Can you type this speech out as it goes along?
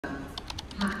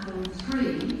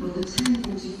platform 3 for the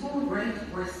 1044 Great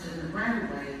Western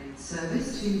Railway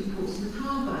service to Portsmouth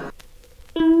Harbour.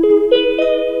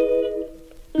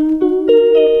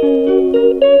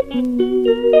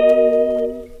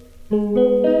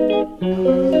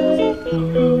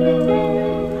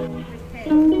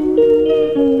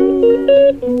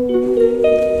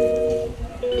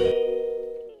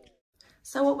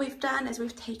 So what we've done is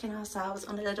we've taken ourselves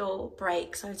on a little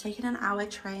break. So we've taken an hour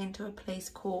train to a place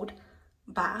called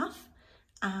Bath.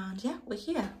 And yeah, we're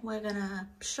here. We're gonna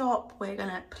shop. We're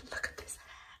gonna, look at this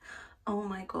hair. Oh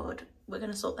my God. We're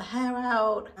gonna sort the hair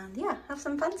out and yeah, have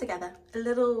some fun together. A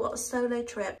little solo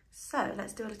trip. So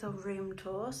let's do a little room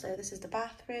tour. So this is the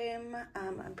bathroom.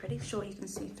 I'm pretty sure you can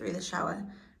see through the shower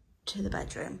to the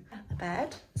bedroom. The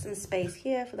bed, some space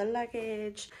here for the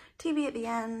luggage, TV at the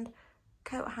end,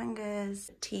 coat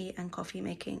hangers, tea and coffee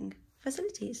making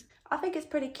facilities. I think it's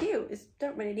pretty cute. You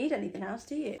don't really need anything else,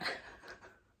 do you?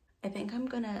 I think I'm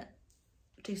gonna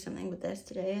do something with this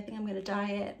today. I think I'm gonna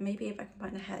dye it. Maybe if I can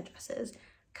find the hairdressers,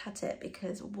 cut it,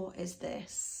 because what is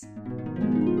this?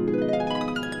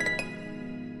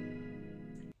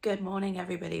 Good morning,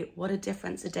 everybody. What a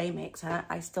difference a day makes, huh?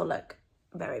 I still look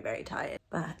very, very tired,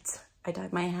 but I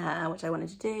dyed my hair, which I wanted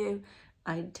to do.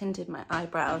 I tinted my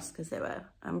eyebrows because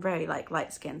I'm very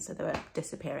light skinned, so they were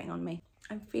disappearing on me.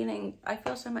 I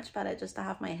feel so much better just to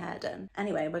have my hair done.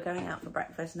 Anyway, we're going out for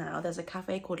breakfast now. There's a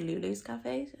cafe called Lulu's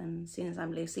Cafe, and seeing as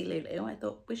I'm Lucy Lulu, I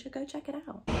thought we should go check it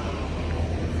out.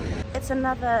 It's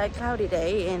another cloudy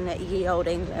day in ye old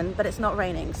England, but it's not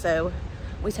raining, so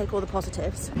we take all the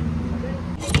positives.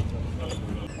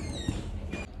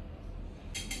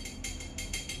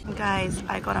 Guys,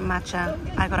 I got a matcha.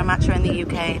 I got a matcha in the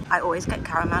UK. I always get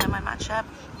caramel in my matcha,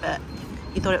 but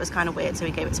he thought it was kind of weird, so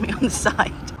he gave it to me on the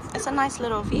side. It's a nice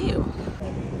little view.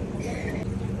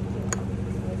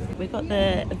 We got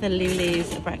the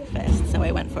Lulu's breakfast, so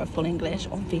I went for a full English,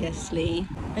 obviously.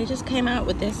 They just came out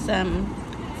with this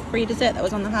free dessert that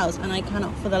was on the house, and I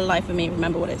cannot for the life of me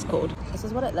remember what it's called. This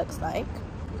is what it looks like.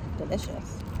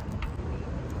 Delicious.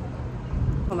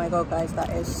 Oh my God, guys, that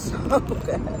is so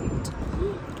good.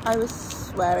 I was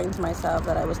swearing to myself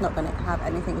that I was not going to have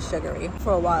anything sugary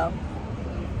for a while,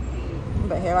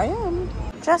 but here I am,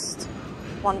 just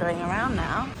wandering around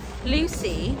now.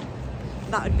 Lucy,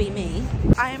 that would be me.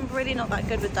 I am really not that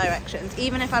good with directions,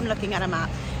 even if I'm looking at a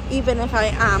map, even if I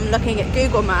am looking at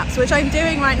Google Maps, which I'm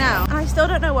doing right now, and I still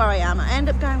don't know where I am. I end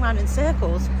up going around in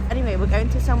circles. Anyway, we're going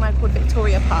to somewhere called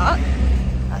Victoria Park.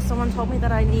 Someone told me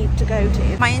that I need to go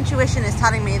to. My intuition is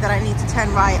telling me that I need to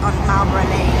turn right on Marlborough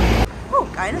Lane.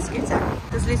 Oh, guy in a scooter.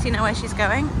 Does Lucy know where she's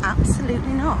going?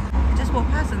 Absolutely not. I just walked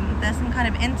past and there's some kind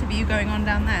of interview going on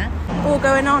down there. All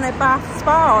going on at Bath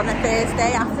Spa on a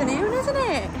Thursday afternoon, isn't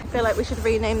it? I feel like we should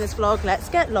rename this vlog, Let's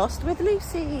Get Lost with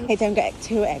Lucy. Hey, don't get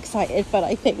too excited, but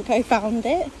I think I found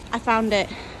it. I found it.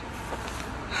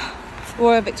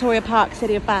 Royal Victoria Park,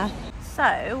 City of Bath.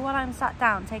 So while I'm sat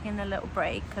down taking a little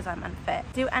break because I'm unfit,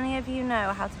 do any of you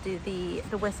know how to do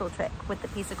the whistle trick with the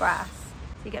piece of grass?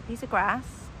 So you get a piece of grass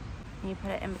and you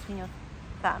put it in between your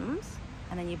thumbs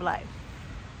and then you blow.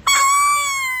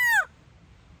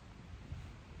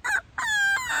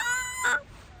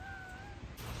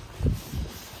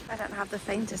 I don't have the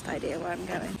faintest idea where I'm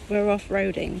going. We're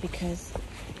off-roading because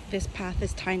this path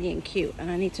is tiny and cute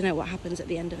and I need to know what happens at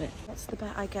the end of it. That's the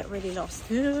bit I get really lost.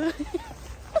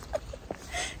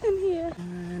 In here.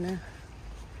 Dana,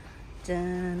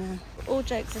 Dana. All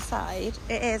jokes aside,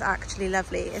 it is actually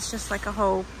lovely. It's just like a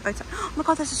whole oh my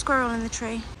God, there's a squirrel in the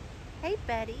tree. Hey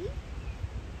Betty,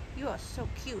 you are so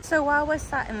cute. So while we're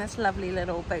sat in this lovely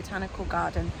little botanical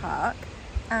garden park,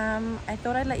 I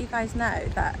thought I'd let you guys know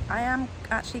that I am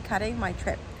actually cutting my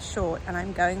trip short and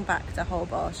I'm going back to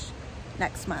Holbox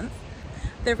next month.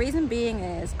 The reason being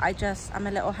is I'm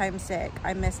a little homesick.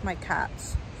 I miss my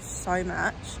cats so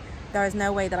much. There is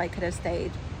no way that I could have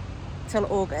stayed till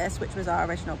August, which was our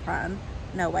original plan.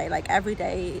 No way. Like every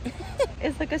day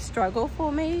is like a struggle for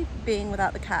me, being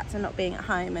without the cats and not being at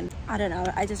home. And I don't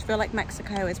know, I just feel like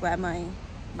Mexico is where my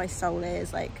soul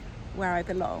is, like where I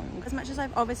belong. As much as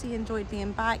I've obviously enjoyed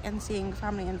being back and seeing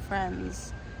family and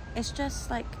friends, it's just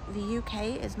like the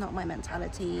UK is not my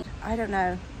mentality. I don't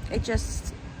know, it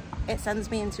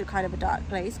sends me into kind of a dark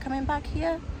place coming back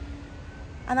here.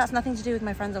 And that's nothing to do with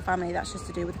my friends or family, that's just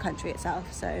to do with the country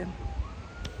itself. So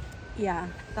yeah,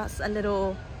 that's a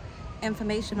little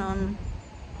information on,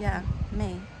 yeah,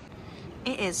 me.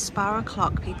 It is spa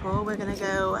o'clock, people. We're gonna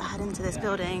go head into this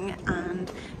building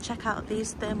and check out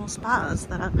these thermal spas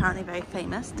that are apparently very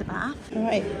famous to Bath. All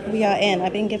right, we are in.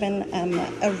 I've been given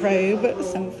a robe,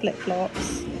 some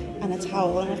flip-flops, and a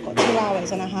towel, and I've got 2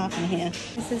 hours and a half in here.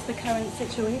 This is the current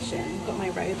situation. I've got my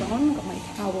robe on, got my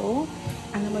towel,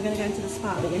 and then we're going to go into the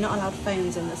spa, but you're not allowed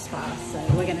phones in the spa, so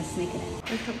we're going to sneak it in.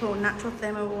 This is called Natural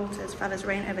Thermal Waters, Fella's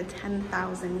Rain over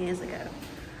 10,000 years ago.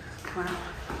 Wow.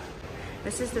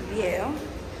 This is the view,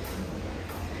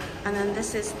 and then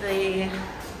this is the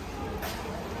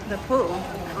pool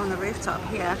on the rooftop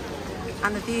here,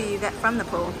 and the view you get from the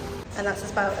pool. And that's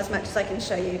about as much as I can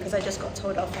show you because I just got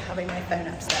told off for having my phone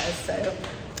upstairs, so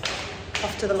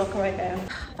off to the locker I go.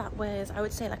 That was, I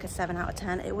would say, like a 7 out of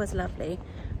 10. It was lovely,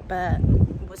 but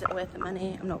was it worth the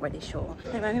money? I'm not really sure.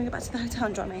 Anyway, I'm gonna go back to the hotel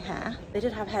and dry my hair. They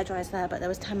did have hair dryers there, but there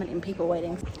was 10 million people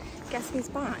waiting. Guess who's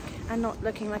back and not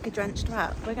looking like a drenched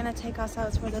rat? We're gonna take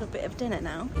ourselves for a little bit of dinner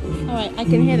now. All right, I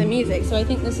can hear the music, so I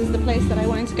think this is the place that I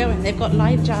wanted to go in. They've got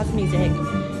live jazz music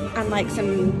and like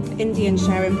some Indian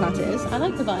sharing platters. I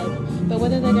like the vibe, but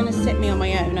whether they're gonna sit me on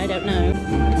my own, I don't know.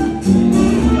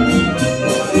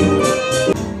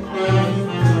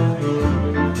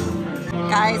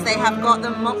 Guys, they have got the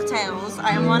mocktails. I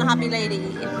am one happy lady.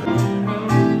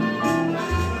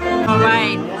 All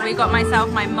right, we got myself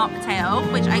my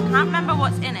mocktail, which I can't remember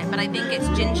what's in it, but I think it's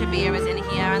ginger beer is in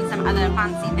here and some other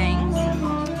fancy things.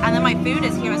 And then my food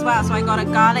is here as well. So I got a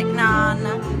garlic naan.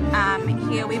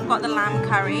 Here we've got the lamb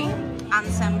curry and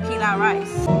some pilau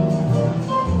rice.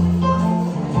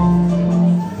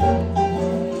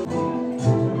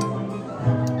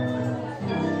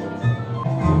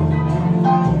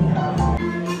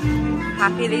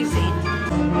 Happy Lucie.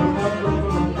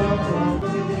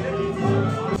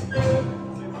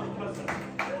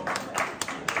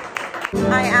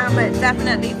 I am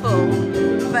definitely full,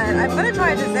 but I'm going to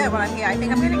try a dessert while I'm here. I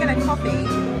think I'm going to get a coffee.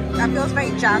 That feels very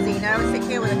jazzy, you know, I sit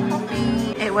here with a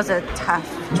coffee. It was a tough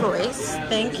choice.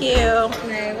 Thank you. No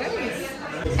worries.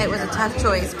 It was a tough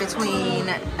choice between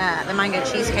the mango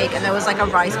cheesecake and there was like a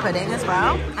rice pudding as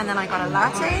well. And then I got a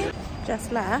latte.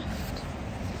 Just left.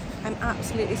 I'm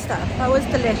absolutely stuffed. That was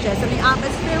delicious and the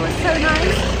atmosphere was so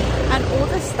nice. And all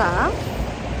the staff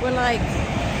were like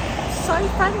so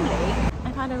friendly.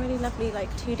 I've had a really lovely like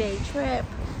 2-day trip.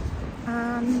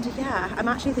 And yeah, I'm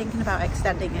actually thinking about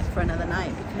extending it for another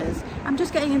night because I'm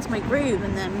just getting into my groove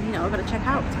and then, you know, I've got to check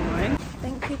out tomorrow.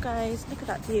 Thank you guys. Look at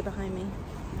that view behind me.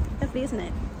 Lovely, isn't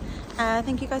it?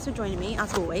 Thank you guys for joining me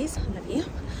as always. Love you.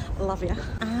 Love you.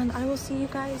 And I will see you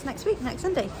guys next week, next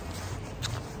Sunday.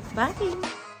 Bye.